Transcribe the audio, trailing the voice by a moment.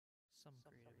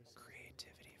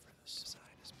Creativity for the side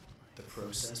is the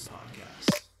Process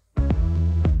Podcast.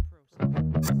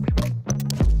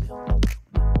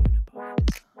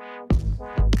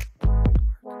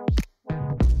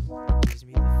 Gives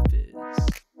me the fizz.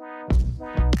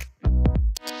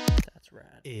 That's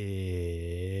rad.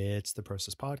 It's the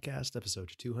Process Podcast,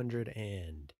 episode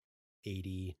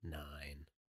 289.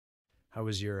 How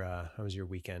was your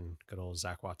weekend? Good old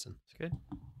Zach Watson. It's good.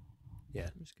 Yeah.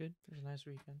 It was good. It was a nice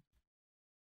weekend.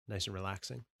 Nice and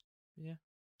relaxing. Yeah.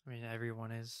 I mean,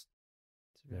 everyone is.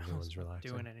 To be Everyone's honest, not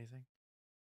relaxing. doing anything.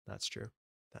 That's true.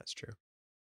 That's true.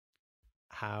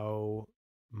 How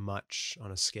much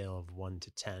on a scale of 1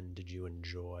 to 10 did you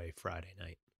enjoy Friday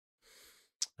night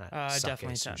at Sake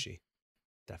Definitely 10. Sushi?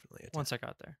 Definitely a 10. Once I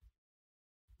got there,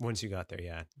 Once you got there,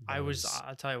 yeah. I'll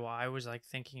tell you what, I was like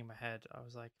thinking in my head, I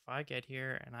was like, if I get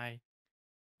here and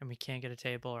we can't get a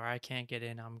table or I can't get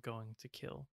in, I'm going to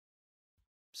kill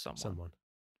someone.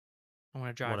 I'm going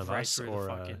to drive right through the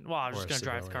fucking, well, I'm just going to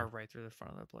drive the car right through the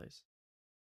front of the place.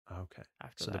 Okay.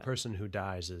 After so that. the person who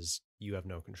dies is, you have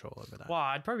no control over that. Well,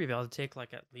 I'd probably be able to take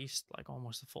like at least like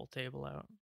almost a full table out.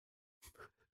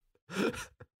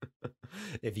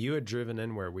 If you had driven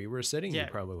in where we were sitting, Yeah. you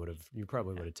probably would have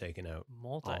taken out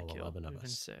all Multi-kill. 11 of Would've been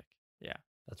us. sick. Yeah.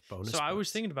 That's bonus. So I was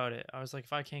points. thinking about it. I was like,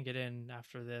 if I can't get in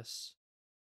after this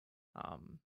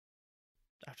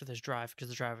drive, because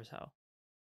the drive was hell,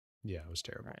 Yeah, it was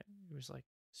terrible. right? It was like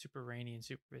super rainy and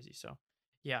super busy. So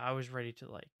yeah, I was ready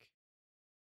to like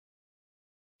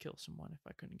kill someone if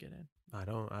I couldn't get in. I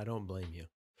don't blame you.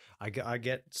 I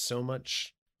get so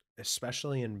much,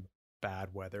 especially in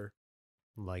bad weather,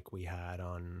 like we had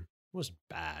on. It wasn't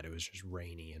bad. It was just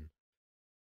rainy, and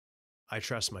I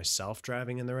trust myself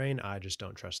driving in the rain. I just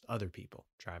don't trust other people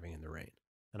driving in the rain,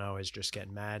 and I always just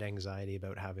get mad anxiety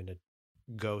about having to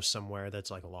go somewhere that's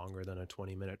like longer than a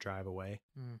 20-minute drive away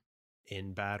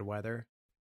in bad weather.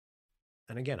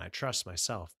 And again, I trust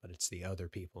myself, but it's the other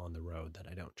people on the road that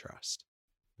I don't trust.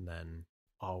 And then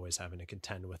always having to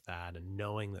contend with that and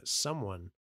knowing that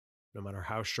someone, no matter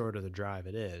how short of the drive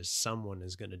it is, someone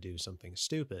is going to do something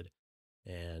stupid.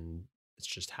 And it's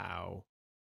just how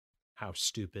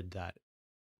stupid that,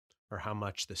 or how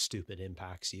much the stupid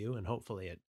impacts you. And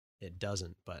hopefully it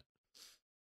doesn't, but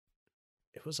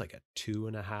it was like a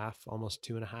 2.5, almost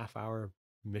 2.5 hour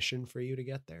mission for you to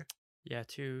get there. Yeah,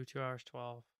 2 hours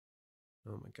 12.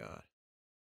 Oh my God.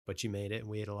 But you made it, and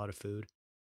we ate a lot of food.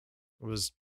 It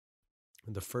was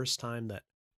the first time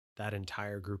that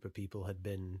entire group of people had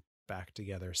been back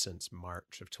together since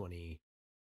March of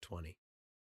 2020.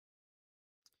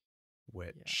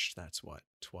 Which, that's what,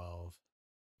 12?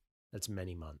 That's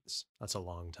many months. That's a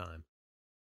long time.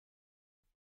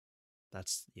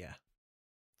 That's,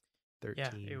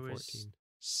 13, it was 14,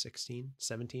 16,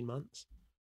 17 months.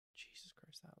 Jesus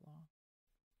Christ, that long.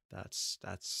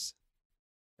 That's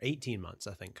 18 months,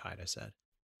 I think Kaida said.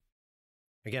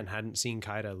 Again, hadn't seen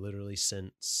Kaida literally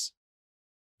since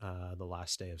the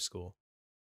last day of school.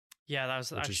 Yeah, that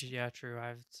was actually true.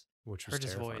 I've heard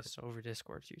his terrifying. voice over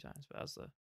Discord a few times, but that was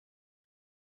the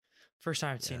first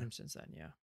time I've seen him since then.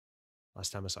 Yeah.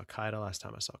 Last time I saw Kaida, last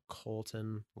time I saw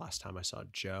Colton, last time I saw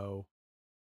Joe.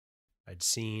 I'd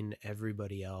seen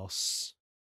everybody else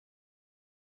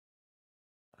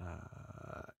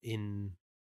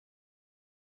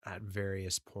at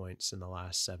various points in the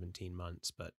last 17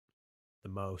 months, but the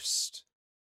most,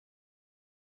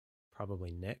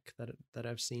 probably Nick that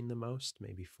I've seen the most,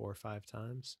 maybe 4 or 5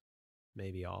 times,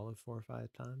 maybe all of 4 or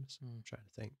 5 times. I'm trying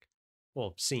to think.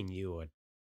 Well, seen you a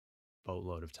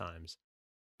boatload of times,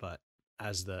 but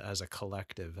as a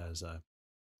collective, as a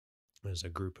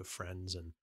group of friends,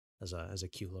 and as a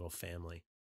cute little family,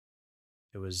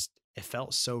 it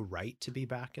felt so right to be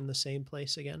back in the same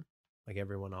place again, like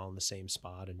everyone all in the same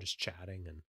spot and just chatting,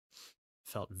 and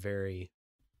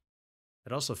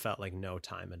it also felt like no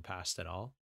time had passed at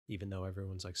all, even though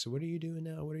everyone's like, so what are you doing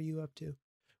now? What are you up to?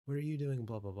 What are you doing?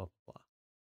 Blah, blah, blah, blah.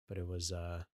 But it was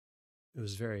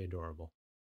very adorable.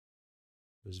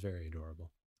 It was very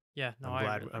adorable. Yeah, no,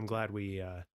 I'm glad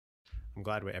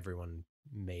everyone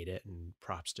made it, and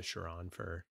props to Sharon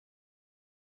for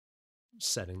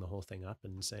setting the whole thing up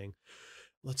and saying,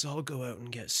 let's all go out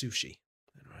and get sushi.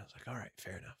 And I was like, all right,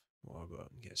 fair enough. We'll all go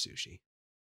out and get sushi.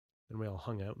 And we all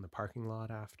hung out in the parking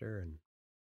lot after, and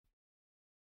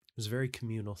it was a very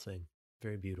communal thing.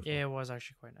 Very beautiful. Yeah, it was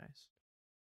actually quite nice.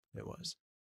 It was.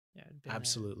 Yeah, it'd been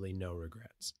absolutely no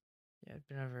regrets. Yeah, it'd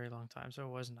been a very long time, so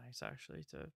it was nice actually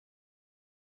to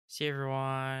see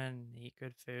everyone, eat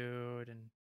good food, and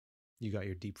you got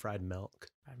your deep fried milk.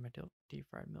 I had my deep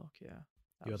fried milk. Yeah,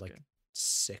 you had like good.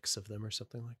 6 of them or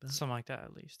something like that. Something like that,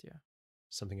 at least. Yeah.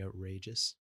 Something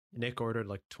outrageous. Nick ordered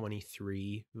like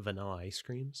 23 vanilla ice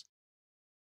creams.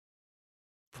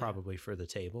 Probably for the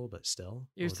table, but still.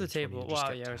 It was the table.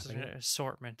 Wow, yeah, it was an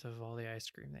assortment of all the ice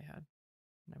cream they had.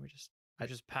 And then we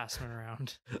just passing it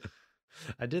around.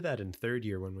 I did that in third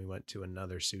year when we went to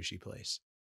another sushi place.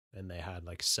 And they had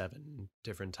like 7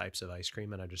 different types of ice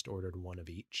cream, and I just ordered one of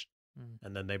each.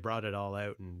 And then they brought it all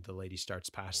out, and the lady starts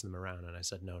passing them around, and I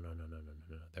said, no.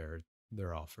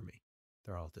 They're all for me.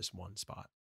 They're all at this one spot.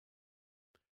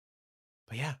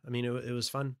 But yeah, I mean, it was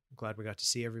fun. I'm glad we got to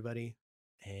see everybody,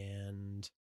 and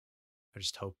I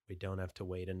just hope we don't have to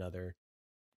wait another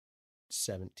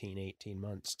 17, 18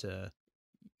 months to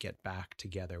get back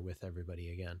together with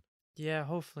everybody again. Yeah,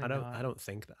 hopefully not. I don't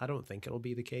think it'll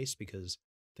be the case, because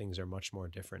things are much more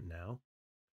different now.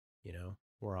 You know,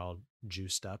 we're all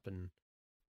juiced up and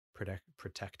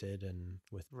protected and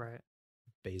with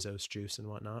Bezos juice and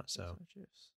whatnot. So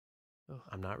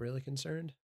I'm not really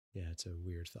concerned. Yeah, it's a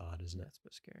weird thought, isn't it? That's a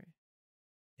bit scary.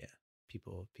 Yeah,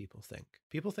 people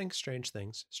think strange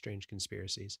things, strange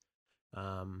conspiracies.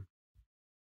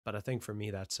 But I think for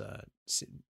me, that's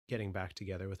getting back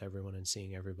together with everyone and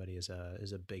seeing everybody is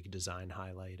a big design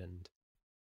highlight, and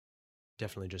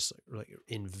definitely just like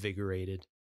invigorated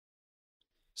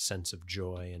sense of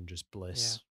joy and just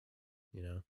bliss, you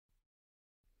know,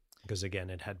 because again,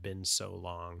 it had been so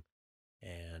long,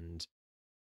 and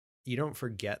you don't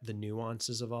forget the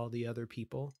nuances of all the other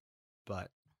people,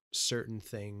 but certain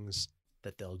things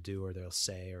that they'll do or they'll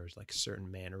say, or like certain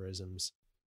mannerisms,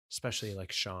 especially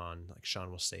like Sean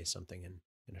will say something in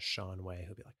a Sean way.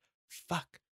 He'll be like,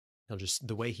 fuck. He'll just,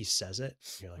 the way he says it,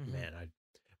 you're like, man, it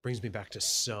brings me back to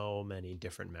so many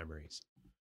different memories.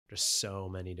 Just so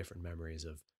many different memories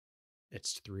of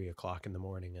it's 3:00 in the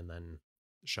morning, and then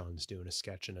Sean's doing a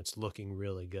sketch and it's looking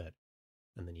really good.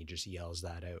 And then he just yells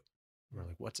that out. And we're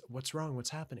like, what's wrong?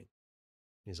 What's happening?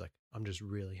 And he's like, I'm just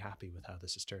really happy with how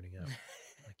this is turning out.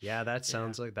 Like, yeah, that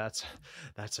sounds like that's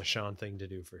a Sean thing to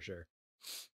do for sure.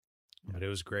 But it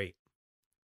was great.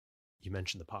 You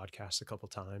mentioned the podcast a couple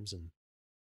times, and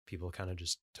people kind of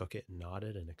just took it and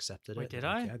nodded and accepted it. Did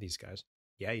I? Yeah, these guys.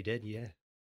 Yeah, you did. Yeah.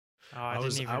 Oh,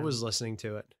 I was listening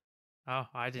to it. Oh,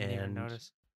 I didn't even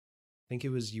notice. I think it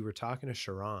was, you were talking to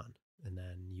Sharon, and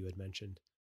then you had mentioned,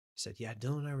 you said, yeah,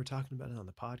 Dylan and I were talking about it on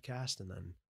the podcast, and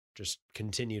then just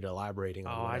continued elaborating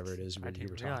on whatever it is you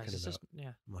were talking about.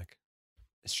 I'm like,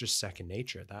 it's just second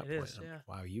nature at that point. I'm like,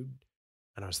 wow,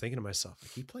 and I was thinking to myself,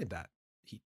 like, he played that.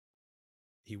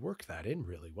 He worked that in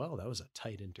really well. That was a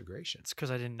tight integration. It's because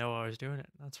I didn't know I was doing it.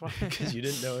 That's why. Because you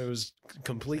didn't know it was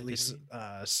completely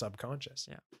subconscious.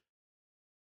 Yeah.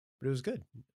 But it was good.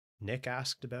 Nick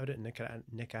asked about it.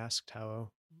 Nick asked how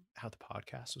the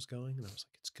podcast was going, and I was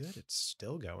like, it's good. It's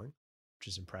still going, which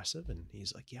is impressive. And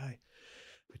he's like, yeah, I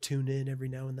tune in every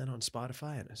now and then on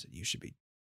Spotify. And I said, you should be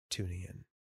tuning in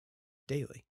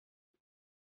daily.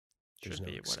 There's no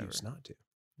excuse not to.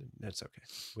 That's okay.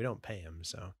 We don't pay him,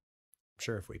 so I'm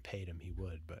sure if we paid him, he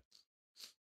would, but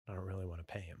I don't really want to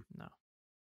pay him.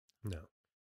 No.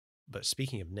 But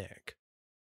speaking of Nick,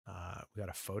 we got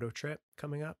a photo trip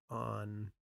coming up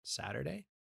on Saturday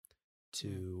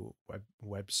to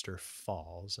Webster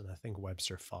Falls, and I think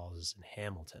Webster Falls is in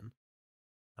Hamilton.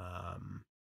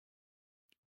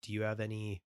 Do you have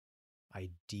any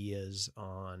ideas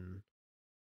on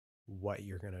what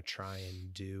you're going to try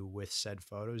and do with said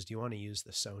photos? Do you want to use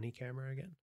the Sony camera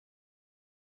again?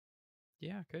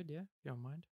 Yeah, I could. Yeah, if you don't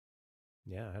mind.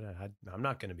 Yeah, I'm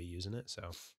not going to be using it,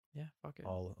 so yeah, fuck it.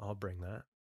 I'll bring that.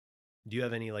 Do you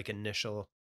have any like initial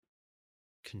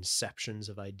conceptions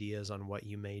of ideas on what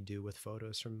you may do with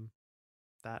photos from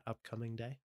that upcoming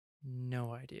day?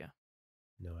 No idea.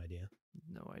 No idea.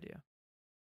 No idea.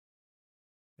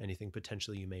 Anything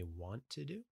potentially you may want to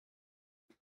do,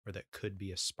 or that could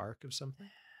be a spark of something?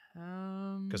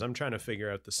 Because I'm trying to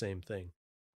figure out the same thing.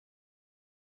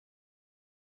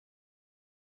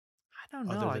 I don't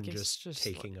know. Other than I guess just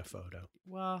taking a photo.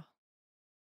 Well,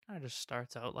 kind of just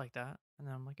starts out like that, and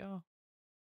then I'm like, oh,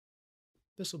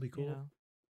 this will be cool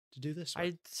to do this.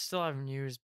 I still haven't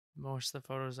used most of the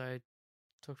photos I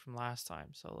took from last time,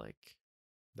 so like,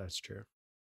 that's true.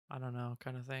 I don't know,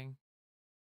 kind of thing.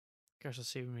 Guess we'll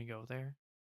see when we go there.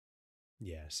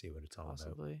 Yeah, see what it's all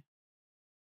Possibly. about.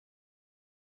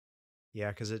 Yeah,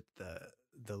 because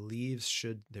the leaves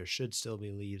there should still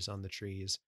be leaves on the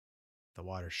trees. The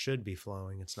water should be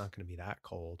flowing. It's not going to be that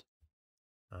cold.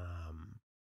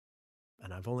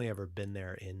 And I've only ever been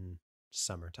there in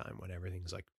summertime when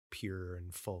everything's like pure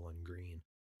and full and green.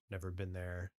 Never been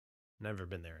there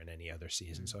in any other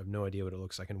season. So I have no idea what it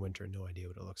looks like in winter, no idea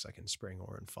what it looks like in spring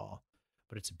or in fall.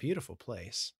 But it's a beautiful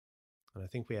place. And I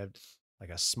think we had like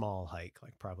a small hike,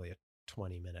 like probably a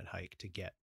 20-minute hike to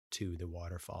get to the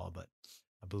waterfall, but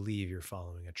I believe you're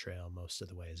following a trail most of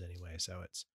the ways anyway. So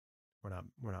we're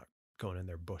not going in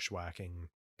there bushwhacking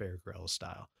Bear Grylls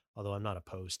style. Although I'm not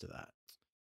opposed to that.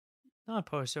 Not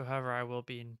opposed to, however, I will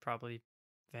be in probably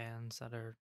vans that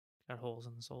are got holes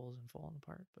in the soles and falling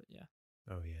apart. But yeah.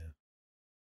 Oh yeah.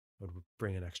 I would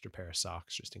bring an extra pair of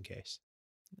socks just in case.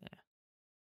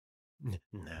 Yeah.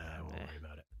 Nah, I won't worry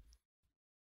about it.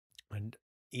 And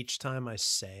each time I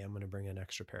say I'm going to bring an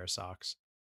extra pair of socks,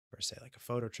 or say like a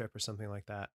photo trip or something like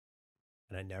that,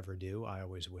 and I never do, I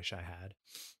always wish I had.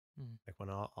 Like when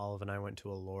Olive and I went to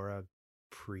Elora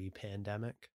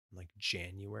pre-pandemic, like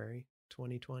January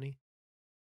 2020,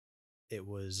 it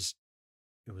was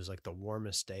like the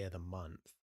warmest day of the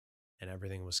month, and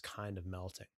everything was kind of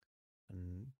melting.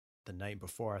 And the night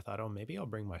before, I thought, oh, maybe I'll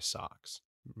bring my socks.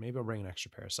 Maybe I'll bring an extra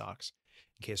pair of socks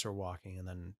in case we're walking and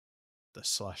then the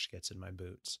slush gets in my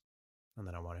boots. And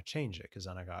then I want to change it because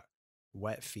then I got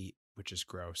wet feet, which is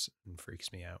gross and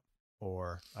freaks me out.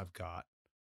 Or and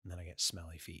then I get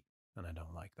smelly feet and I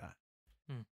don't like that.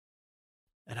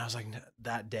 And I was like,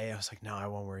 that day, I was like, no, I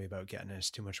won't worry about getting it. It's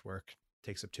too much work. It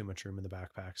takes up too much room in the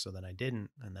backpack. So then I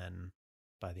didn't. And then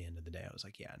by the end of the day, I was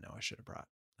like, yeah, no, I should have brought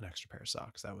an extra pair of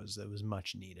socks. That was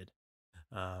much needed.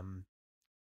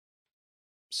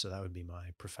 So that would be my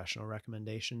professional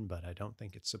recommendation, but I don't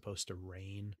think it's supposed to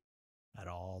rain at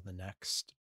all the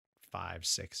next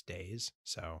 5-6 days.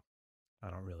 So I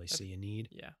don't really see a need.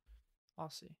 Yeah. I'll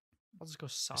see. I'll just go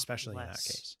soft. Especially in that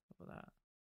case. With that.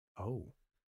 Oh.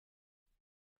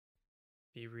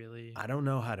 Be really. I don't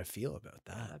know how to feel about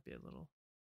that. Yeah, that'd be a little.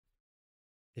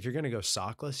 If you're going to go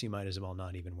sockless, you might as well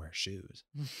not even wear shoes.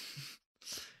 You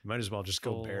might as well just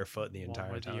go barefoot the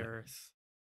entire time. The earth.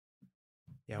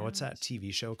 Yeah, what's that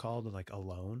TV show called? Like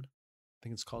Alone? I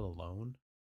think it's called Alone.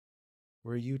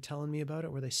 Were you telling me about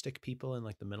it? Where they stick people in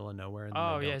like the middle of nowhere? And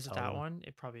oh yeah, is it that one?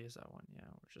 It probably is that one. Yeah,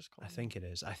 which is called. I think it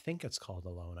is. I think it's called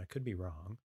Alone. I could be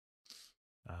wrong,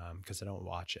 because I don't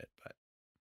watch it, but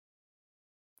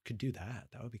could do that.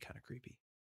 That would be kind of creepy.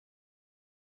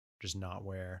 Just not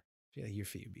wear. I feel like your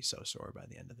feet would be so sore by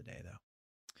the end of the day, though.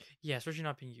 Yeah, especially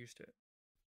not being used to it.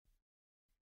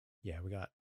 Yeah, we've got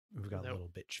little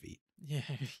bitch feet. Yeah,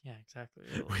 yeah, exactly.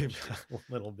 We've got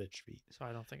little bitch feet. So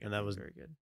I don't think that was very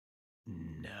good.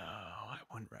 No, I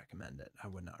wouldn't recommend it. I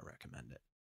would not recommend it.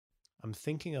 I'm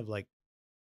thinking of like,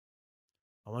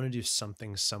 I want to do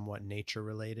something somewhat nature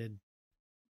related,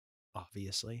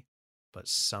 obviously, but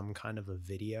some kind of a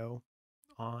video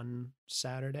on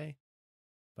Saturday.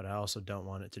 But I also don't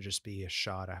want it to just be a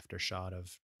shot after shot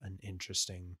of an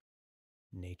interesting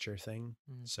nature thing.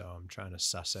 So I'm trying to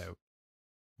suss out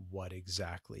what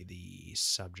exactly the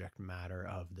subject matter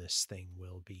of this thing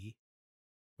will be,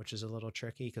 which is a little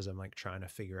tricky because I'm like trying to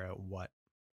figure out what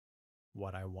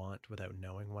I want without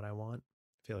knowing what I want.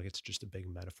 I feel like it's just a big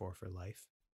metaphor for life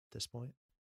at this point.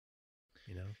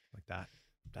 You know, like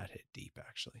that hit deep,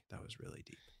 actually. That was really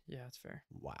deep. Yeah, it's fair.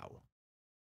 Wow.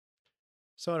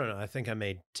 So I don't know. I think I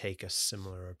may take a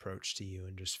similar approach to you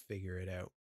and just figure it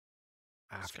out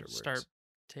afterwards. Start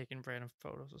taking random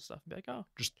photos of stuff and be like, oh,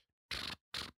 just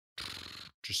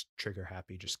trigger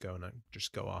happy. Just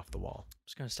go off the wall.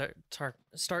 Just gonna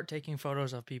start taking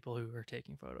photos of people who are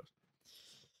taking photos,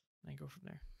 and go from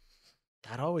there.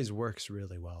 That always works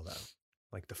really well, though.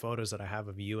 Like the photos that I have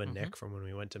of you and Nick from when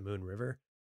we went to Moon River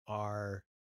are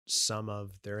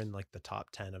they're in like the top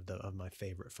 10 of my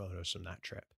favorite photos from that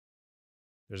trip.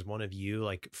 There's one of you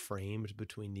like framed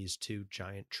between these two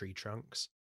giant tree trunks,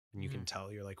 and you can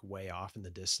tell you're like way off in the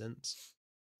distance,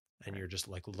 and you're just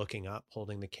like looking up,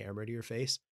 holding the camera to your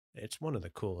face. It's one of the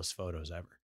coolest photos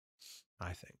ever,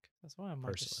 I think. That's why I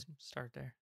might just start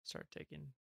there. Start taking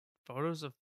photos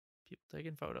of people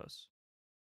taking photos.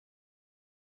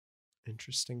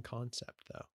 Interesting concept,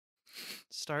 though.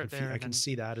 Start there. I can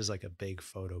see that as like a big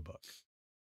photo book.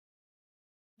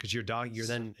 Because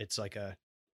it's like a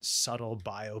subtle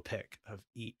biopic of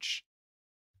each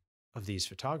of these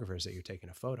photographers that you're taking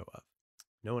a photo of.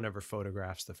 No one ever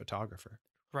photographs the photographer.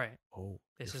 Right. Oh,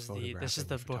 this is the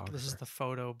book. This is the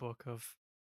photo book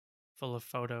full of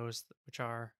photos, which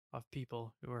are of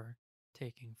people who are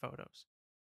taking photos.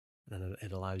 And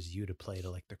it allows you to play to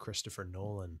like the Christopher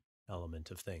Nolan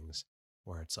element of things,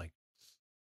 where it's like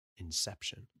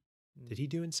Inception. Did he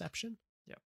do Inception?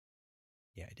 Yep.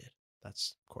 Yeah, I did.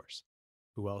 That's, of course.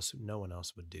 Who else? No one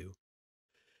else would do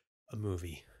a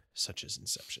movie such as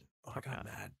Inception. Oh, I got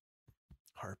mad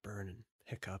heartburn and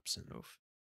hiccups, and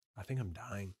I think I'm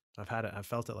dying. I've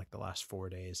felt it like the last 4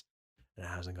 days, and it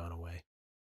hasn't gone away.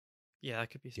 Yeah,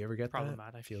 that could be. Do you ever get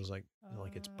problematic? That? It feels like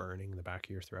it's burning the back of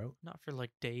your throat. Not for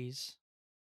like days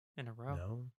in a row.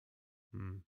 No.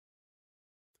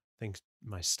 I think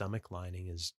my stomach lining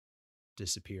is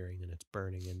disappearing and it's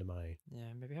burning into my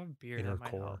Yeah, maybe have a beer. inner That might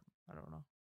help. core. I don't know.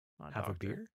 Not a Have a doctor.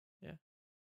 beer? Yeah.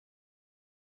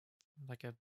 Like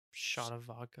a shot of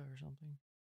vodka or something.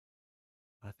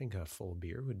 I think a full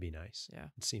beer would be nice. Yeah.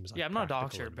 It seems like Yeah, I'm not a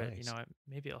practical doctor, advice. but you know,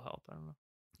 maybe it'll help. I don't know.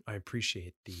 I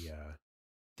appreciate the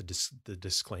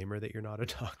disclaimer that you're not a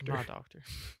doctor. I'm not a doctor.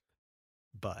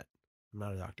 But I'm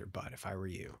not a doctor. But if I were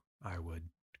you, I would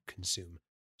consume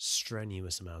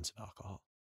strenuous amounts of alcohol.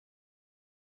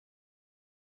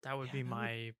 That would be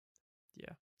my,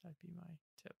 that'd be my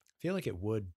tip. I feel like it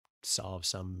would solve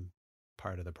some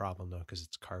part of the problem though, because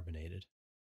it's carbonated,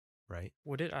 right?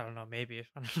 Would it? I don't know. Maybe.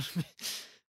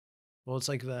 Well, it's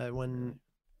like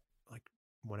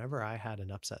whenever I had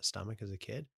an upset stomach as a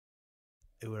kid,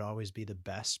 it would always be the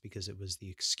best because it was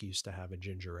the excuse to have a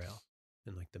ginger ale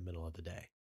in like the middle of the day,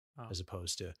 as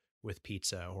opposed to with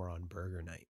pizza or on burger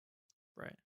night.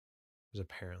 Right. Because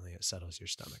apparently it settles your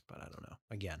stomach, but I don't know.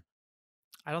 Again,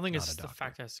 I don't think it's the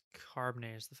fact that it's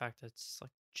carbonated, it's the fact that it's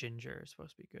like ginger is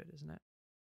supposed to be good, isn't it?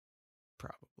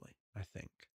 Probably. I think.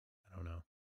 I don't know.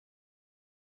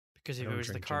 Because if it was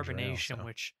the carbonation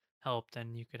which helped,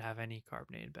 then you could have any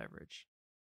carbonated beverage.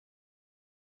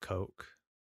 Coke.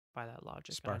 By that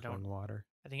logic. Sparkling water.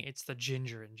 I think it's the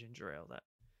ginger in ginger ale that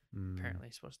apparently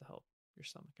is supposed to help your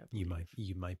stomach.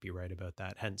 You might be right about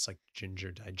that. Hence, like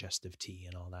ginger digestive tea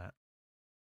and all that.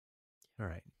 All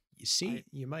right. You see,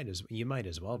 you might as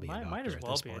well be a doctor. Might as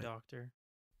well be point. a doctor.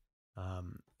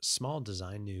 Small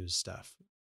design news stuff.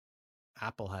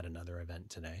 Apple had another event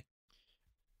today.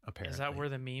 Apparently, is that where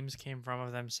the memes came from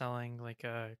of them selling like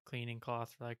a cleaning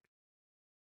cloth for like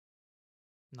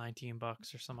 $19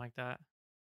 or something like that?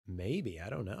 Maybe, I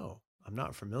don't know. I'm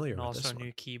not familiar with this one. Also a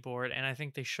new keyboard, and I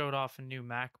think they showed off a new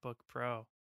MacBook Pro.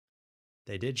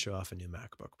 They did show off a new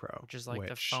MacBook Pro, which is like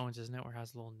the phones, isn't it? Where it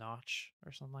has a little notch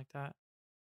or something like that.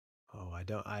 Oh,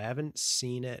 I haven't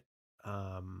seen it.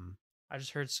 I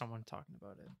just heard someone talking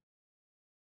about it,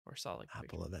 or saw like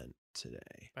Apple event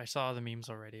today. But I saw the memes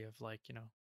already of like, you know,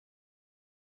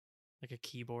 like a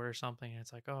keyboard or something, and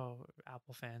it's like, oh,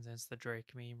 Apple fans, and it's the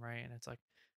Drake meme, right? And it's like,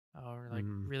 oh, like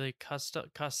really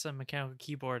custom mechanical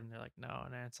keyboard, and they're like, no,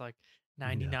 and then it's like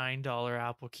 $99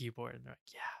 Apple keyboard, and they're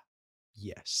like, yeah,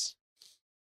 yes,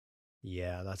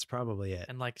 yeah, that's probably it.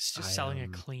 And like just selling a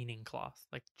cleaning cloth,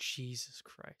 like Jesus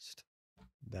Christ,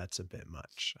 that's a bit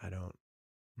much. I don't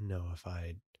know if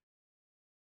I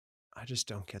just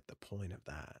don't get the point of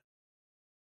that,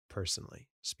 personally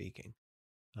speaking.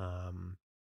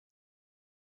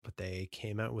 But they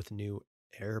came out with new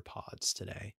AirPods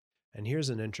today. And here's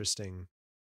an interesting,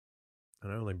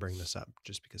 and I only bring this up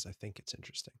just because I think it's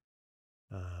interesting.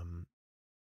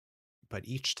 But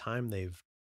each time they've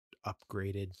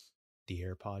upgraded the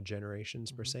AirPod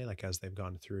generations per se, like as they've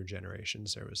gone through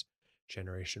generations, there was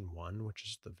generation 1, which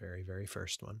is the very, very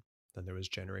first one. Then there was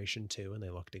generation 2, and they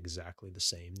looked exactly the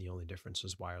same. The only difference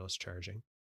was wireless charging.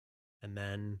 And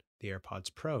then the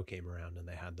AirPods Pro came around, and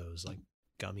they had those like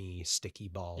gummy, sticky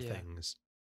ball things,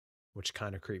 which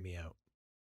kind of creep me out.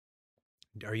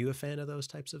 Are you a fan of those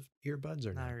types of earbuds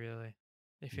or not? Not really.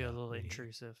 They feel a little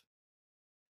intrusive.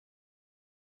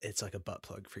 It's like a butt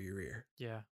plug for your ear.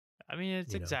 Yeah. I mean,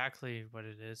 it's exactly what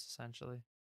it is, essentially.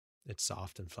 It's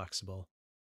soft and flexible.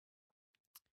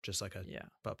 Just like a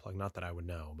butt plug. Not that I would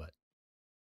know, but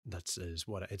it's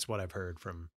what I've heard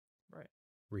from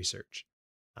research.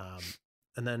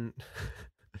 And then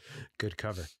good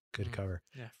cover.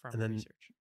 Yeah,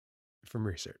 from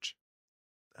research.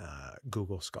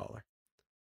 Google Scholar.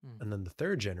 And then the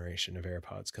third generation of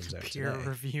AirPods comes out today.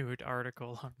 Peer-reviewed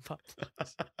article on butt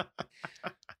plugs.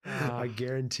 I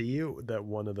guarantee you that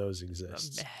one of those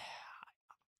exists.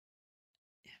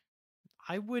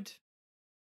 I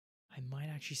might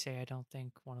actually say I don't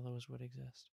think one of those would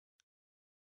exist.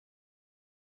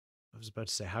 I was about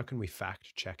to say, how can we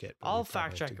fact check it? I'll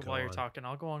fact check it while you're talking.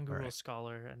 I'll go on Google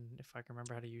Scholar, and if I can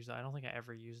remember how to use that. I don't think I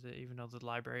ever used it, even though the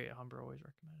library at Humber always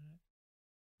recommended it.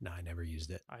 No, I never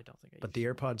used it. I don't think I But the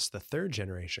AirPods, the third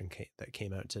generation that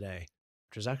came out today,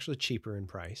 which was actually cheaper in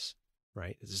price,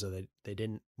 right? So they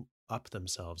didn't up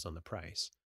themselves on the price,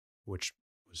 which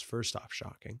was first off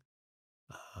shocking,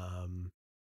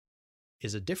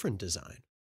 is a different design.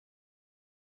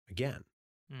 Again.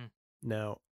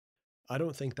 Now, I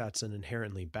don't think that's an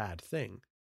inherently bad thing.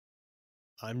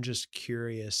 I'm just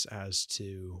curious as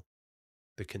to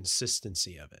the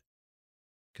consistency of it.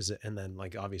 And then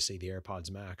like obviously the AirPods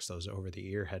Max, those over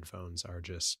the ear headphones are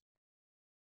just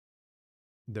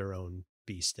their own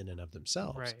beast in and of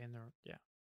themselves. Right. And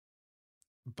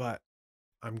But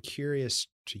I'm curious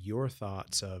to your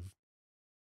thoughts of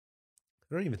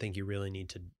I don't even think you really need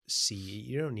to see,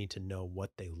 you don't need to know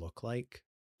what they look like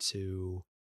to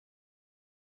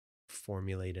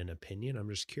formulate an opinion. I'm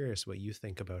just curious what you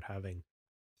think about having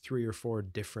 3 or 4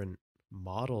 different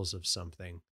models of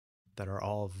something that are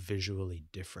all visually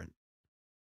different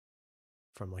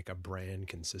from like a brand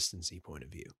consistency point of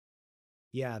view.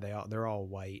 Yeah, they're all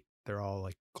white. They're all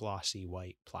like glossy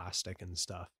white plastic and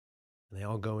stuff. And they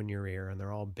all go in your ear and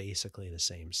they're all basically the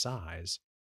same size,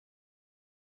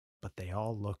 but they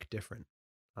all look different.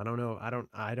 I don't know.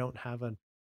 I don't have a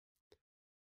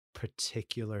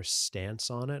particular stance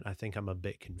on it. I think I'm a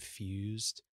bit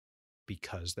confused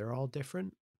because they're all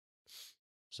different.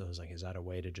 So I was like, is that a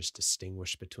way to just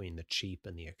distinguish between the cheap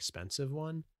and the expensive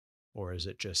one? Or is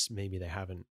it just maybe they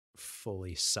haven't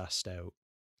fully sussed out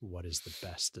what is the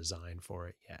best design for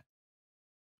it yet?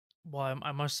 Well,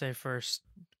 I must say first,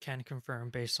 can confirm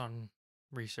based on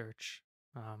research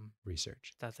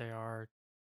Research. that there are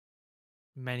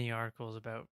many articles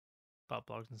about butt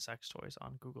plugs and sex toys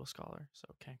on Google Scholar, so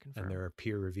can confirm. And they're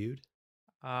peer reviewed?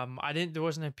 I didn't. There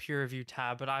wasn't a peer review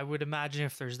tab, but I would imagine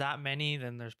if there's that many,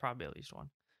 then there's probably at least one.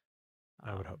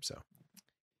 I would hope so.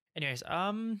 Anyways,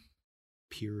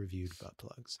 peer reviewed butt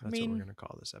plugs. That's mean, what we're gonna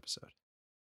call this episode.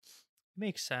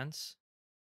 Makes sense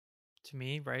to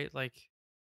me, right? Like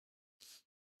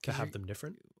to have them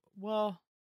different. Well,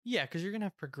 yeah, because you're gonna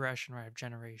have progression, right, of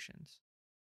generations.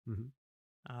 Mm-hmm.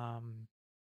 I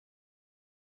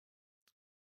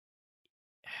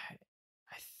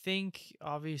think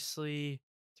obviously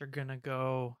they're gonna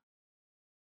go.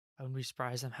 I wouldn't be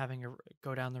surprised them having a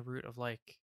go down the route of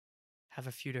like have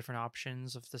a few different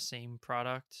options of the same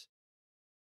product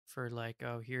for like,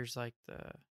 oh, here's like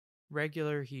the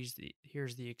regular, here's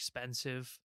the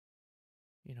expensive,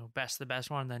 the best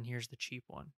one, then here's the cheap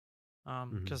one.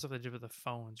 Because of what they did with the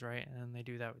phones, right? And then they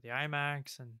do that with the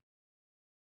iMacs and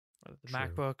or the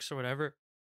MacBooks or whatever.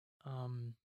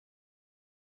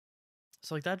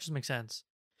 So like that just makes sense.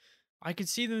 I could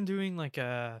see them doing like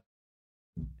a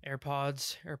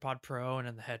AirPod Pro, and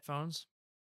then the headphones,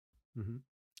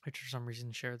 which for some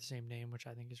reason share the same name, which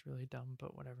I think is really dumb,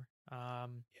 but whatever. Yeah,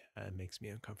 it makes me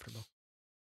uncomfortable.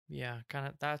 Yeah, kind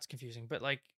of that's confusing, but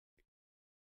like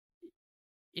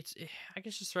I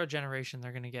guess just throughout generation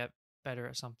they're gonna get better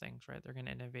at some things, right? They're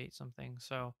gonna innovate some things.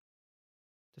 So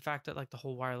the fact that like the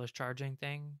whole wireless charging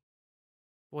thing,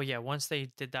 well, yeah, once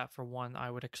they did that for one, I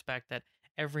would expect that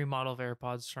every model of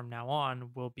AirPods from now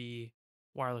on will be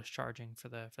wireless charging for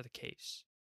the case.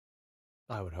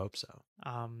 I would hope so.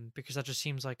 Because that just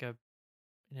seems like an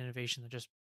innovation that just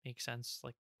makes sense.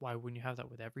 Like, why wouldn't you have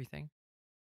that with everything?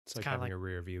 It's like having a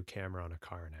rear view camera on a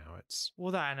car now. It's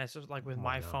well, that, and it's just like with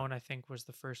my phone, I think was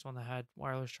the first one that had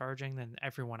wireless charging. Then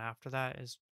everyone after that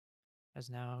has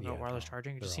now got wireless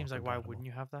charging. It just seems like, why wouldn't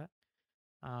you have that?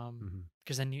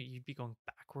 Because then you'd be going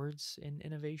backwards in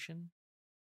innovation.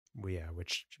 Well, yeah,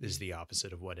 which is the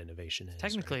opposite of what innovation is.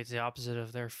 Technically, right? It's the opposite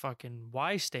of their fucking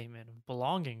why statement of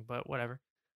belonging, but whatever.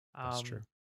 That's true.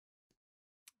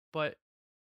 But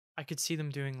I could see them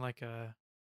doing like a,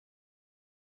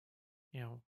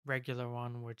 regular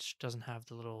one which doesn't have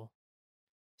the little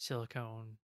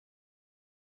silicone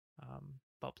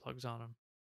butt plugs on them.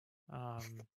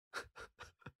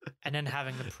 And then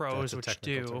having the pros which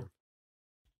do term.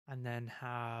 And then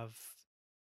have,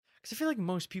 because I feel like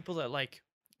most people that like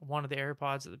wanted the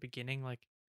AirPods at the beginning, like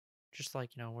just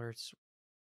like where it's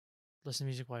listen to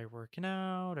music while you're working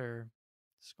out or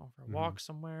just going for a walk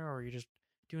somewhere, or you're just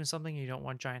doing something and you don't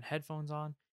want giant headphones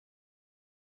on,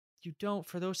 you don't,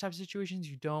 for those types of situations,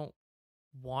 you don't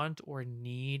want or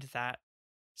need that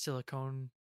silicone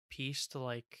piece to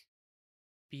like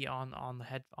be on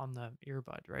the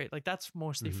earbud, right? Like that's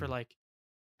mostly for like,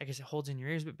 I guess it holds in your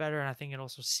ears a bit better, and I think it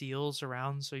also seals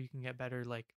around so you can get better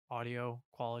like audio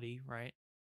quality, right?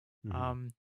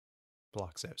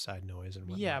 Blocks outside noise and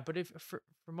whatnot. Yeah, but if for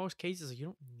most cases you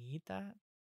don't need that.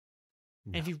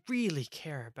 No. And if you really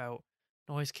care about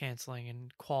noise canceling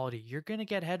and quality, you're gonna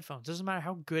get headphones. Doesn't matter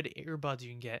how good earbuds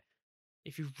you can get.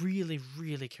 If you really,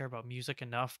 really care about music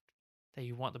enough that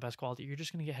you want the best quality, you're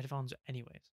just gonna get headphones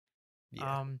anyways.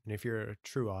 Yeah. And if you're a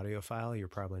true audiophile, you're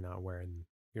probably not wearing.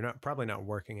 You're probably not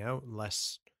working out,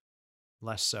 less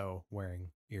so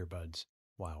wearing earbuds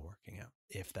while working out,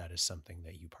 if that is something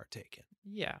that you partake in.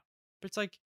 Yeah, but it's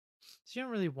like, so you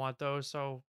don't really want those.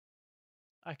 So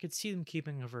I could see them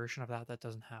keeping a version of that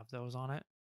doesn't have those on it,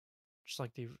 just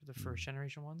like the first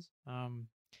generation ones. And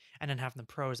then having the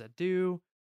pros that do,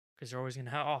 because they're always going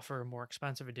to offer a more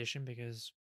expensive edition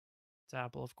because it's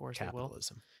Apple, of course.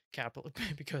 Capitalism. They will.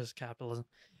 Because capitalism.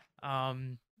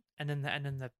 And then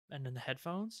the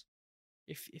headphones.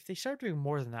 If they start doing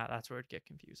more than that, that's where it'd get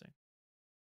confusing.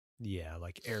 Yeah,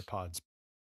 like AirPod,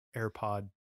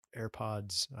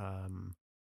 AirPods.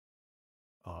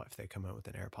 Oh, if they come out with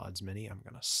an AirPods Mini, I'm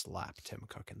gonna slap Tim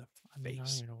Cook in the I mean, I don't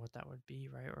face. even know what that would be,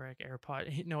 right? Or like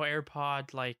AirPod, no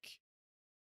AirPod, like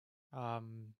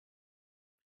um,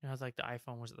 like the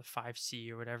iPhone was it the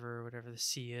 5C or whatever the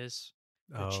C is,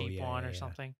 the Oh cheap yeah, one or yeah,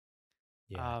 something.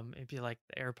 yeah, It'd be like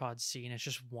the AirPods C, and it's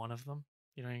just one of them.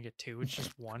 You don't even get two; it's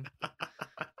just one yeah.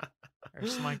 or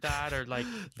something like that, or like,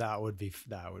 that would be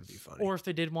funny. or if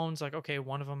they did ones like, okay,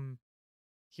 one of them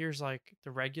here's like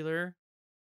the regular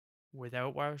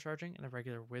without wireless charging and the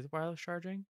regular with wireless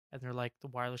charging. And they're like the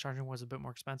wireless charging was a bit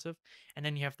more expensive. And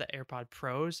then you have the AirPod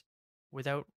Pros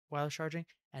without wireless charging,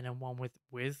 and then one with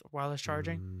wireless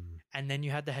charging. Mm. And then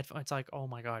you had the headphone. It's like, oh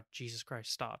my god, Jesus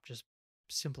Christ, stop. Just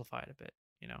simplify it a bit,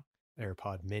 you know?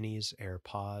 AirPod Minis,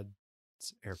 AirPod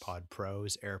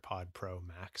Pros, AirPod Pro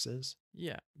Maxes.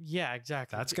 Yeah. Yeah,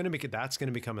 exactly. That's gonna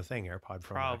become a thing. AirPod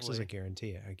Pro Maxes, I Probably. guarantee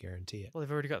it. I guarantee it. Well,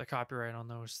 they've already got the copyright on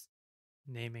those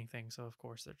naming things, so of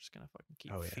course they're just gonna fucking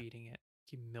keep Oh yeah, feeding it,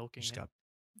 keep milking just it. got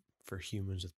for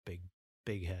humans with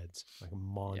big heads, like Yeah.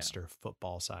 monster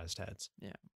football sized heads.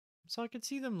 Yeah. So I could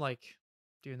see them like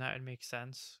doing that. It makes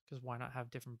sense because why not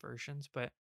have different versions?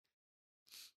 But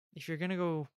if you're gonna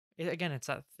go again, it's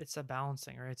a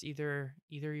balancing, right? It's either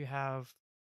you have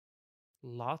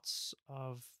lots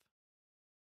of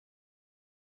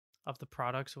the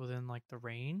products within like the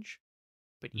range,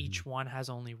 but Mm-hmm. each one has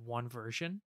only one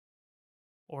version,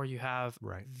 or you have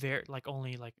Right. like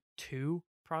only like two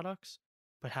products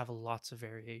but have lots of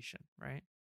variation, right?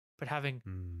 But having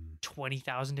Mm.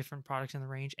 20,000 different products in the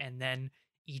range and then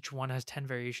each one has 10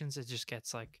 variations, it just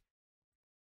gets like,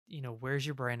 where's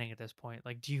your branding at this point?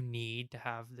 Like, do you need to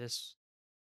have this,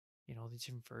 these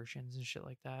different versions and shit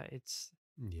like that? That's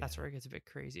Yeah. where it gets a bit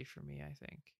crazy for me, I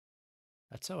think.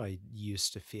 That's how I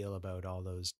used to feel about all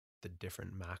the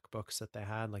different MacBooks that they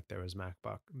had. Like there was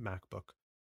MacBook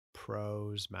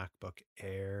Pros, MacBook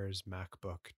Airs,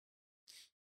 MacBooks.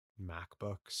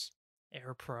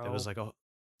 Air There was Pro, like a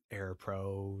Air I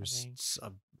Pros, think.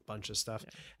 a bunch of stuff.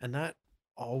 Yeah. And that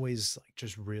always like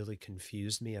just really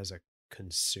confused me as a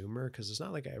consumer because it's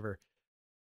not like I ever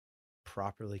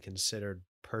properly considered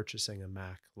purchasing a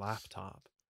Mac laptop,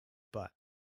 but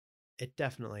it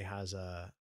definitely has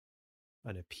an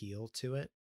appeal to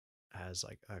it as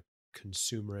like a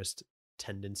consumerist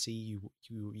tendency.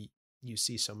 You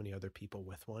see so many other people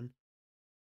with one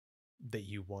that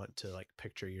you want to like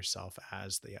picture yourself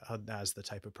as the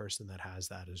type of person that has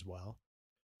that as well,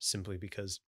 simply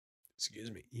because, excuse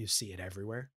me, you see it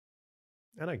everywhere.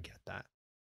 And I get that.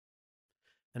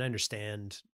 And I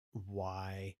understand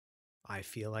why I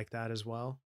feel like that as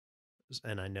well.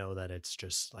 And I know that it's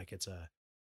just like it's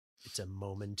a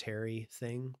momentary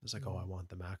thing. It's like, oh, I want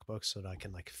the MacBook so that I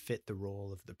can like fit the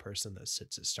role of the person that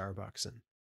sits at Starbucks and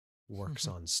works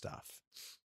on stuff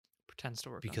Pretends to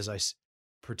work on because stuff.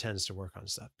 pretends to work on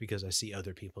stuff because I see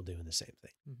other people doing the same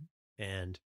thing. Mm-hmm.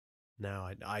 And now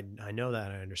I know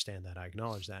that, I understand that, I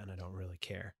acknowledge that, and I don't really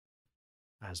care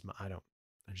I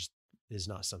just is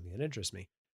not something that interests me.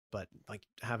 But like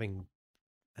having,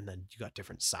 and then you got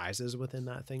different sizes within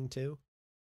that thing too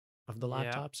of the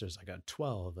Yeah. laptops. There's like a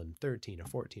 12 and 13, a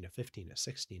 14, a 15, a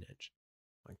 16 inch.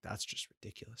 Like that's just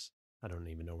ridiculous. I don't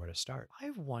even know where to start. I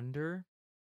wonder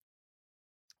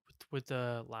with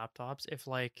the laptops if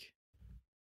like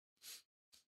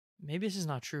maybe this is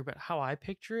not true, but how I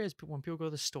picture it is when people go to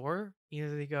the store,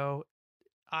 either they go,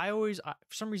 for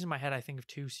some reason in my head, I think of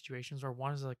two situations where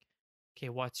one is like, okay,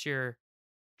 what's your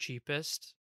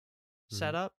cheapest Mm-hmm.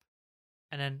 setup?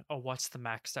 And then, oh, what's the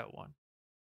maxed out one?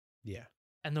 Yeah.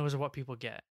 And those are what people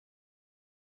get.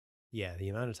 Yeah. The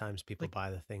amount of times people Like, buy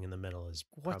the thing in the middle is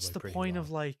what's probably the pretty point low.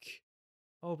 of like,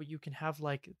 oh, but you can have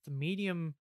like the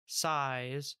medium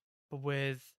size, but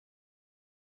with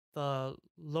the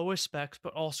lowest specs,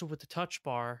 but also with the touch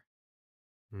bar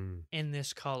Mm. in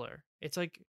this color. It's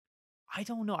like, I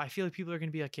don't know. I feel like people are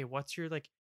gonna be like, okay, what's your like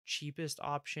cheapest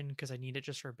option? Because I need it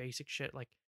just for basic shit. Like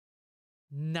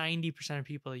 90% of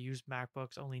people that use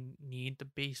MacBooks only need the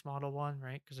base model one,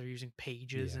 right? Because they're using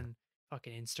Pages Yeah. and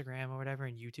fucking Instagram or whatever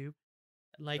and YouTube.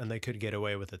 Like And they could get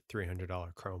away with a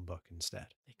 $300 Chromebook instead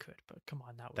they could, but come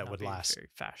on, that would that not would be last very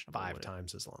fashionable, five would it?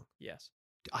 times as long. Yes.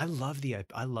 I love the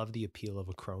appeal of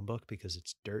a Chromebook because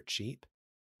it's dirt cheap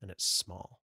and it's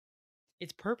small.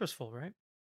 It's purposeful, right?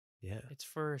 Yeah. It's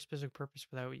for a specific purpose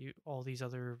without you all these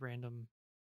other random.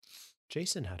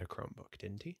 Jason had a Chromebook,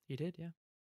 didn't he? He did, yeah.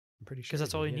 I'm pretty sure Because he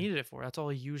that's all did, he yeah. needed it for. That's all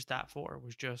he used that for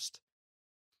was just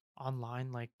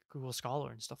online, like Google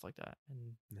Scholar and stuff like that.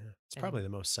 Yeah. It's And probably the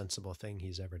most sensible thing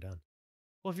he's ever done.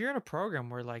 well, if you're in a program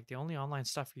where like the only online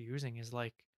stuff you're using is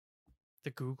like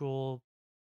the Google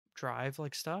Drive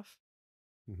like stuff,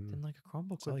 Mm-hmm. then like a Chromebook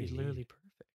That's would all be you literally need.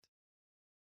 perfect.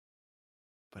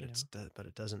 But You know? but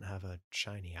it doesn't have a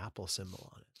shiny Apple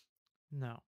symbol on it,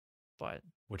 No, but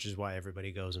which is why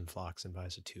everybody goes and flocks and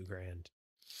buys a $2,000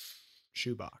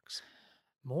 shoebox.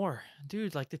 more,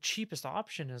 dude. Like the cheapest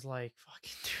option is like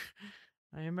fucking.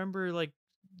 I remember like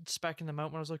specking them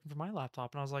out when I was looking for my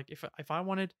laptop, and I was like, if I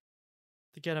wanted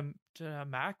to get a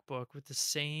MacBook with the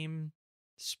same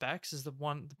specs as the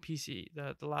PC,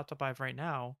 the laptop I have right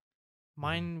now, Mm-hmm.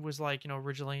 mine was like,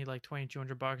 originally like $2,200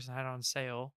 and I had it on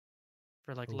sale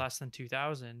for like Oh, less than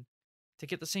 2,000. To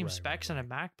get the same right, right, specs on a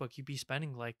right. MacBook, you'd be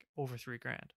spending like over 3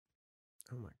 grand,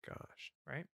 Oh my gosh.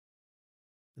 right?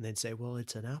 And they'd say, well,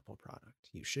 it's an Apple product.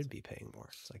 You should be paying more.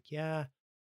 It's like, yeah,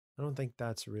 I don't think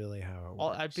that's really how it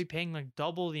I'd be works. paying like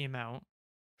double the amount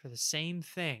for the same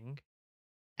thing,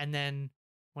 and then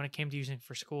when it came to using it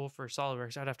for school for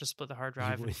SolidWorks, I'd have to split the hard You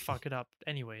drive and would, fuck it up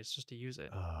anyways just to use it.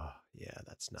 yeah,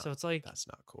 So it's like, that's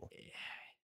not cool.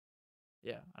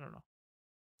 yeah, I don't know.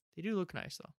 They do look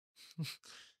nice though.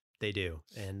 They do.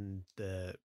 And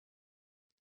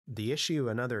the issue,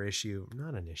 another issue,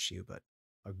 not an issue, but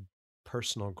a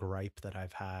personal gripe that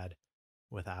I've had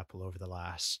with Apple over the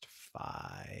last 4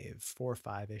 or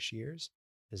 5-ish years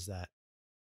is that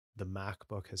the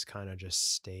MacBook has kind of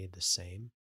just stayed the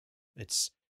same.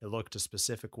 It looked a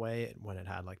specific way when it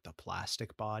had like the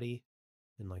plastic body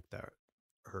in like the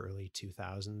early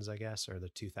 2000s, I guess, or the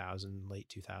late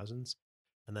 2000s.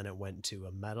 And then it went to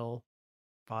a metal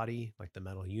body, like the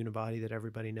metal unibody that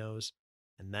everybody knows.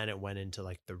 And then it went into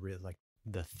like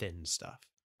the thin stuff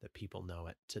that people know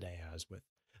it today as, with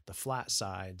the flat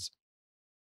sides,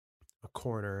 a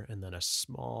corner, and then a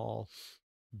small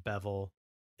bevel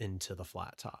into the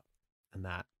flat top. And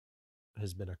that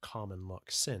has been a common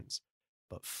look since.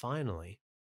 But finally,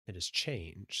 it has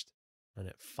changed, and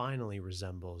it finally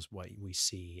resembles what we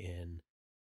see in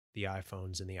the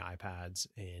iPhones and the iPads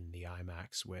and the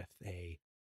iMacs, with a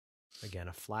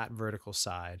flat vertical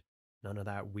side, none of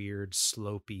that weird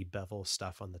slopey bevel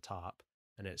stuff on the top,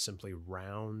 and it simply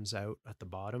rounds out at the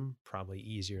bottom. Probably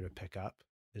easier to pick up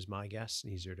is my guess.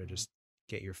 Easier to just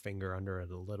get your finger under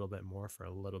it a little bit more for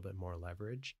a little bit more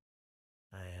leverage.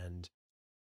 And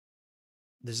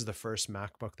this is the first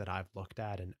MacBook that I've looked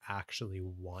at and actually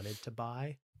wanted to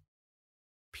buy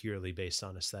purely based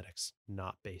on aesthetics,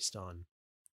 not based on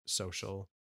social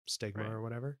stigma Right. or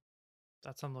whatever.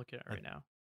 That's what I'm looking at right now.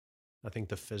 I think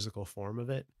the physical form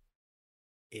of it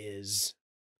is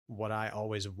what I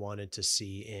always wanted to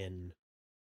see in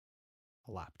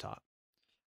a laptop.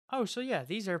 Oh, so yeah,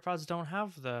 these AirPods don't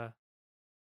have the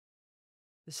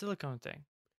silicone thing.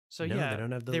 So No, they yeah,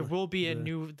 don't have there will be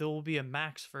a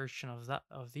Max version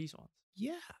of these ones.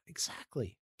 Yeah,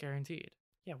 exactly. Guaranteed.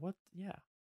 Yeah, what? Yeah.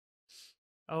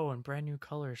 Oh, and brand new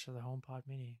colors for the HomePod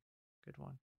Mini. Good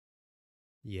one.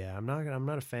 Yeah, I'm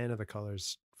not a fan of the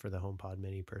colors for the HomePod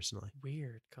Mini personally.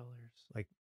 Weird colors. Like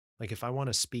if I want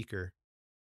a speaker,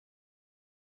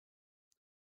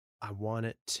 I want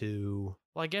it to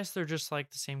Well, I guess they're just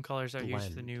like the same colors that are used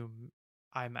for the blend. new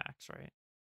iMacs, right?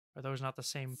 Are those not the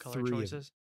same color Three of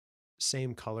choices?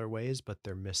 same colorways, but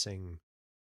they're missing,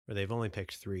 or they've only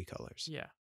picked 3 colors. Yeah.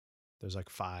 There's like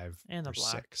 5 And the or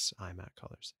black. 6 iMac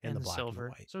colors, And the the black silver.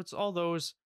 and the white. So it's all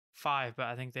those 5, but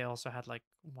I think they also had like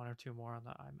 1 or 2 more on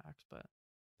the iMacs, but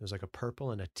There's like a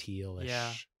purple and a tealish,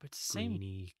 yeah, but it's the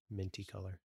greeny, minty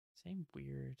color. same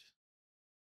weird.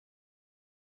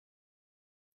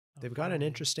 They've got an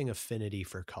interesting affinity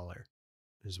for color,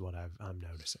 is what I'm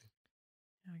noticing.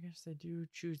 Yeah, I guess they do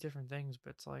choose different things,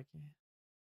 but it's like,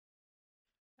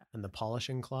 And the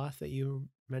polishing cloth that you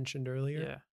mentioned earlier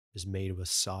yeah, is made with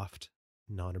soft,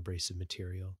 non-abrasive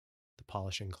material. The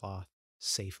polishing cloth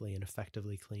safely and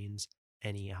effectively cleans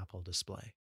any Apple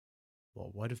display. Well,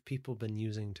 what have people been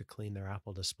using to clean their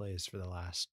Apple displays for the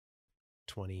last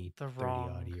 20, 30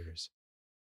 odd years?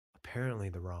 Apparently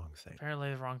the wrong thing.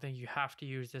 Apparently the wrong thing. You have to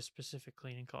use this specific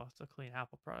cleaning cloth to clean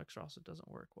Apple products, or else it doesn't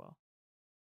work well.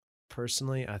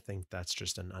 Personally, I think that's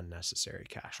just an unnecessary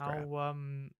cash grab.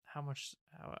 How much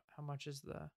is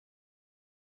the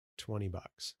 $20,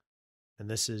 and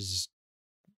this is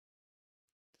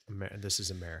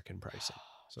American pricing,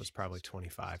 so it's probably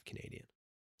 25 Canadian.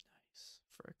 Nice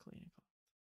for a cleaning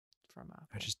cloth from Apple.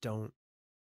 I just don't,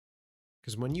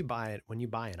 because when you buy an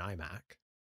iMac,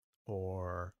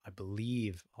 or I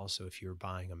believe also if you're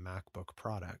buying a MacBook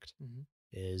product,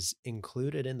 is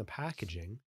included in the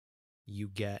packaging, you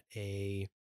get a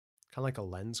kind of like a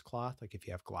lens cloth, like if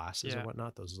you have glasses or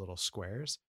whatnot, those little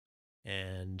squares,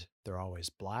 and they're always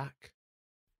black.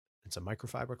 It's a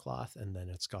microfiber cloth, and then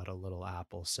it's got a little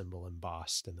Apple symbol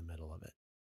embossed in the middle of it.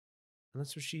 And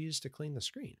that's what you use to clean the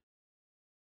screen.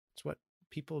 It's what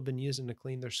people have been using to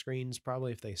clean their screens,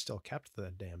 probably if they still kept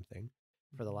the damn thing,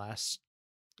 for the last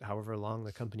however long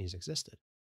the company's existed.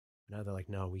 Now they're like,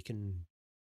 no, we can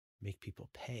make people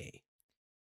pay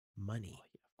money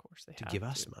of course they to have give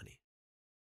us money.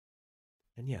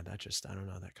 And yeah, that just, I don't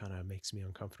know, that kind of makes me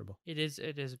uncomfortable. It is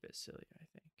a bit silly, I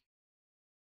think.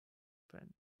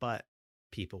 But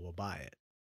people will buy it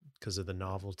because of the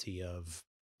novelty of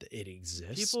it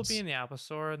exists. People will be in the Apple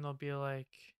Store and they'll be like,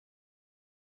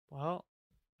 well,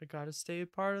 I got to stay a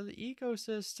part of the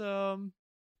ecosystem.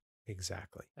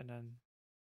 Exactly. And then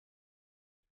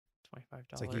 $25.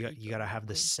 It's like you got to have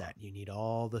the set. You need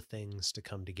all the things to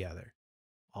come together,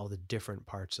 all the different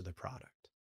parts of the product.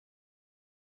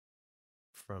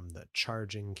 From the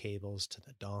charging cables to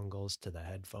the dongles to the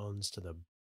headphones to the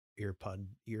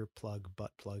earplug,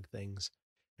 butt plug things.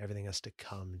 Everything has to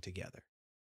come together,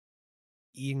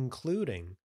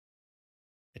 including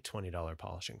a $20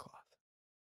 polishing cloth.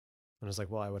 And I was like,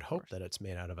 well, I would hope that it's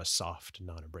made out of a soft,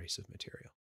 non-abrasive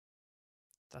material.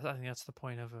 I think that's the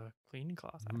point of a cleaning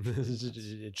cloth,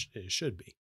 it should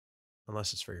be,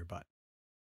 unless it's for your butt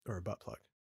or a butt plug,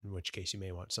 in which case you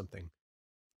may want something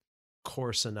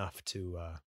coarse enough to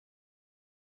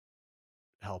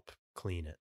help clean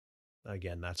it.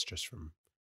 Again, that's just from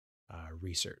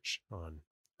research on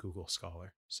Google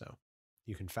Scholar, so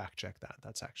you can fact check that.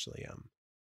 That's actually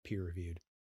peer-reviewed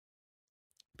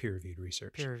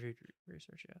research. Peer-reviewed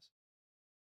research, yes.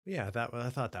 Yeah, I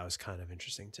thought that was kind of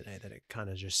interesting today, that it kind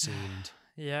of just seemed,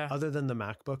 yeah. Other than the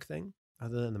MacBook thing,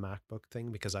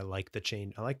 because I like the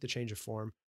change of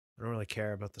form. I don't really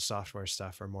care about the software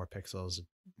stuff or more pixels. It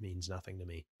means nothing to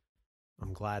me.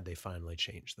 I'm glad they finally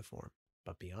changed the form.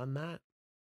 But beyond that,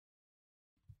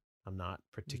 I'm not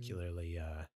particularly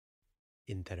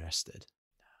interested.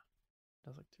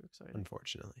 Doesn't look too exciting.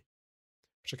 Unfortunately.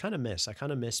 Which I kind of miss. I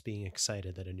kind of miss being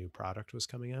excited that a new product was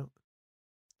coming out.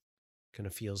 Kind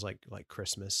of feels like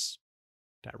Christmas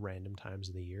at random times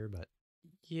of the year, but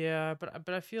yeah, but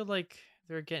I feel like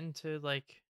they're getting to,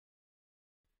 like,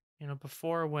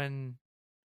 before, when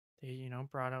they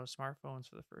brought out smartphones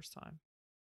for the first time.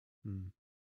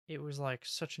 It was like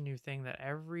such a new thing that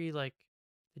the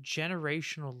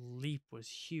generational leap was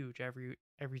huge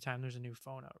every time there's a new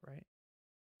phone out, right?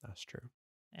 That's true.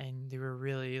 And they were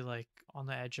really like on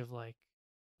the edge of like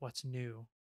what's new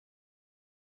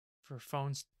for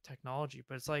phones technology.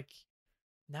 But it's like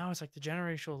now it's like the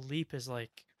generational leap is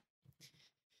like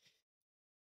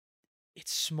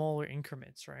it's smaller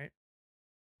increments, right?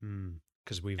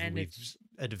 Because we've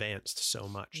advanced so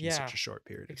much in such a short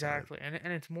period of time. Exactly.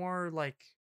 And it's more like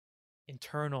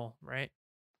internal, right?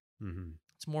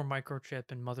 It's more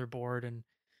microchip and motherboard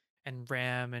and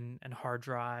RAM and hard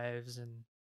drives and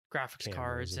graphics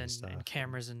cards and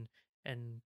cameras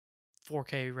and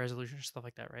 4K resolution and stuff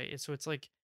like that, right? So it's like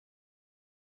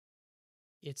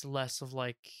it's less of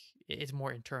like it's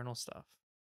more internal stuff.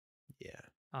 Yeah.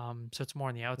 So it's more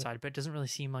on the outside, but it doesn't really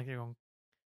seem like they're going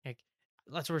like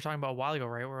that's what we were talking about a while ago,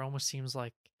 right? Where it almost seems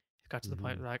like it got to the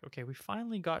point where like, okay, we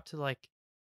finally got to like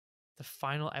the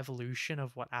final evolution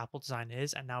of what Apple design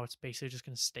is, and now it's basically just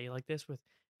going to stay like this with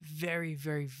very,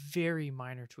 very, very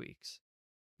minor tweaks.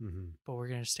 But we're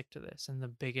going to stick to this, and the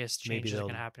biggest changes are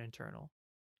going to happen internal.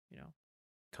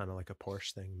 Kind of like a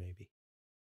Porsche thing, maybe.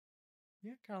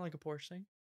 Yeah, kind of like a Porsche thing.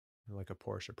 Like a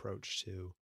Porsche approach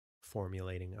to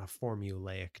formulating a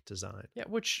formulaic design. Yeah,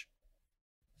 which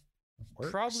works.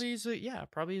 Probably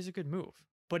is a good move.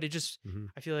 But it just,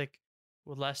 I feel like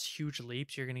with less huge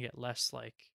leaps, you're going to get less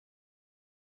like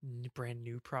brand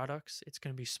new products. It's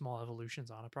going to be small evolutions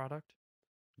on a product.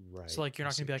 Right. So like you're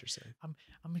not going to be like,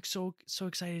 I'm like so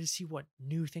excited to see what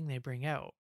new thing they bring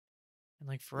out. And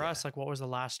like for us, like what was the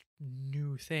last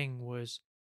new thing was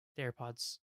the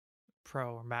AirPods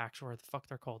Pro or Max or what the fuck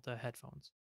they're called, the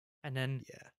headphones. And then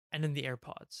the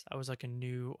AirPods. That was like a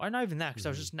new, or not even that, because that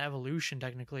was just an evolution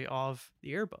technically of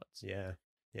the earbuds. Yeah.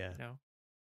 Yeah.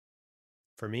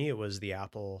 For me, it was the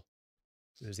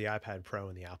iPad Pro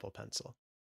and the Apple Pencil.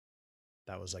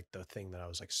 That was like the thing that I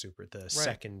was like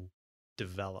second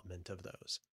development of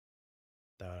those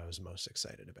that I was most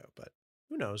excited about. But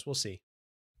who knows? We'll see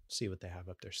what they have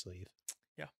up their sleeve.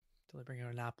 Yeah. Till they bring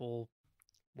out an Apple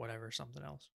something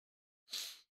else.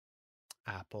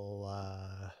 Apple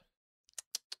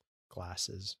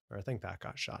glasses, or I think that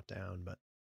got shot down, but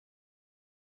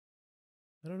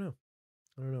I don't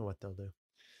know what they'll do.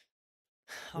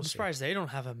 I'm surprised they don't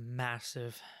have a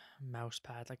massive mouse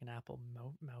pad, like an Apple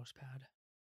mouse pad.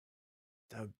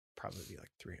 That would probably be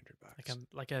like $300.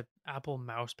 Like a Apple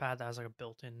mouse pad that has like a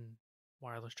built-in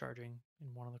wireless charging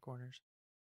in one of the corners.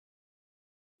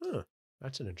 Huh.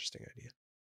 That's an interesting idea.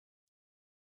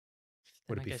 Then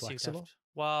Would I it be guess flexible?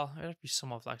 well, it'd have to be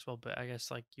somewhat flexible, but I guess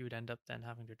like you would end up then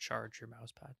having to charge your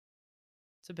mouse pad.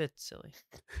 It's a bit silly.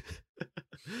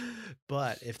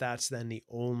 But if that's then the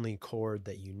only cord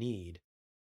that you need,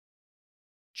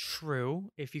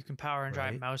 True. If you can power and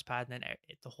drive right? mouse pad, then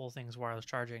the whole thing's wireless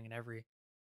charging, and every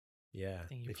Yeah.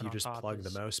 thing you If put you on just top plug the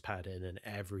is. mouse pad in and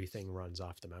everything runs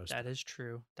off the mouse That pad. is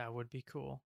true. That would be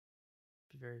cool.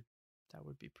 That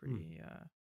would be pretty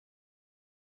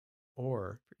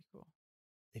Or pretty cool.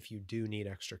 if you do need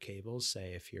extra cables,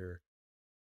 say if you're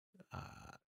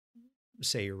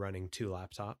say you're running 2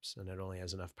 laptops and it only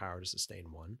has enough power to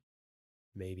sustain one,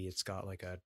 maybe it's got like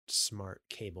a smart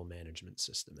cable management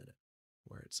system in it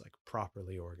where it's like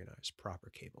properly organized, proper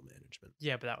cable management.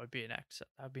 Yeah, but that would be an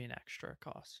extra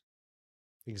cost.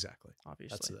 Exactly.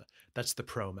 Obviously. That's the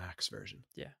Pro Max version.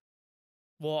 Yeah.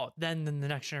 Well, then the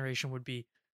next generation would be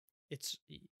it's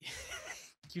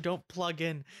you don't plug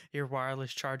in your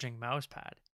wireless charging mouse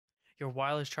pad. Your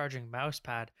wireless charging mouse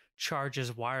pad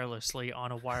charges wirelessly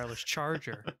on a wireless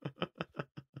charger.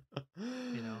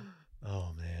 You know?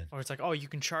 Oh man. Or it's like, oh, you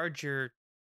can charge your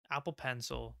Apple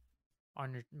Pencil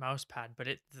on your mouse pad, but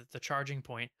the charging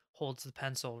point holds the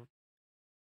pencil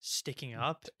sticking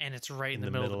up and it's right in the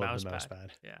middle of the mouse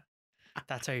pad. Yeah.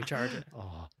 That's how you charge it.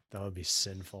 Oh, that would be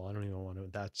sinful. I don't even want to.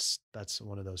 That's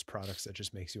one of those products that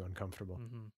just makes you uncomfortable.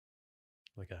 Mm-hmm.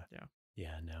 Like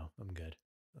yeah, no, I'm good.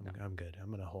 I'm good. I'm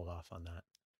gonna hold off on that.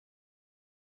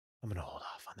 I'm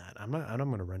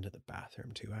gonna run to the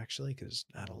bathroom too, actually, because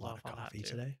I had a lot of coffee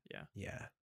today. Yeah.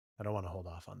 I don't want to hold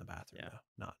off on the bathroom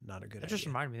though. Not a good idea. That just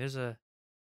reminded me. There's a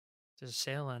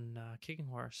sale in Kicking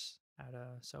Horse at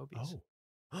Sobeys.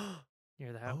 Oh,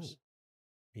 near the house.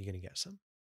 Are you gonna get some?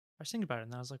 I was thinking about it,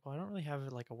 and I was like, well, I don't really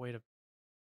have like a way to.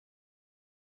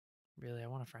 Really, I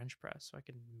want a French press so I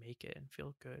can make it and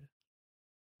feel good.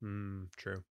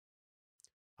 True.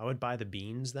 I would buy the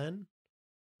beans then,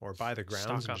 or buy the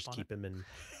grounds and just keep them in.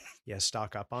 Yeah,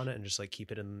 stock up on it and just like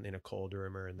keep it in a cold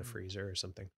room or in the freezer or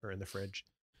something, or in the fridge,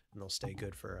 and they'll stay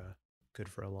good for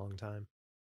a long time.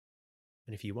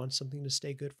 And if you want something to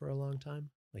stay good for a long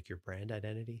time, like your brand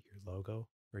identity, your logo,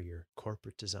 or your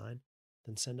corporate design,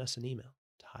 then send us an email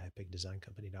to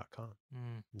hi@bigdesigncompany.com.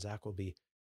 And Zach will be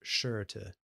sure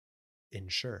to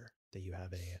ensure that you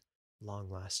have a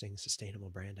long-lasting, sustainable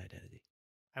brand identity.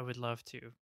 I would love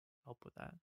to help with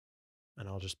that. And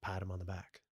I'll just pat him on the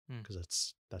back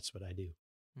because that's what I do.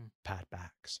 Pat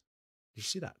backs. Did you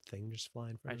see that thing just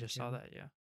flying? I just saw that. Yeah,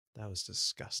 that was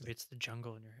disgusting. Maybe it's the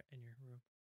jungle in your room.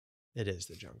 It is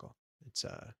the jungle. It's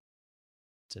an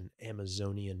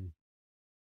Amazonian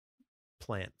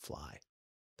plant fly.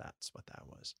 That's what that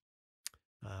was.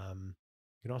 You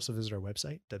can also visit our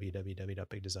website,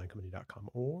 www.bigdesigncompany.com,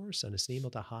 or send us an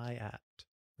email to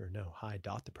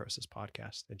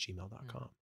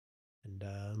hi.theprocesspodcast@gmail.com. And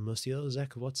Monsieur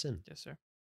Zach Watson. Yes, sir.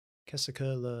 Qu'est-ce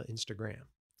que le Instagram?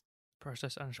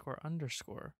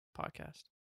 Process__podcast.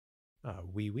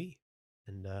 Oui.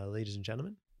 And ladies and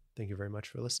gentlemen, thank you very much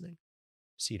for listening.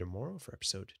 See you tomorrow for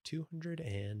episode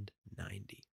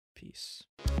 290. Peace.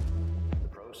 The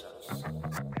process.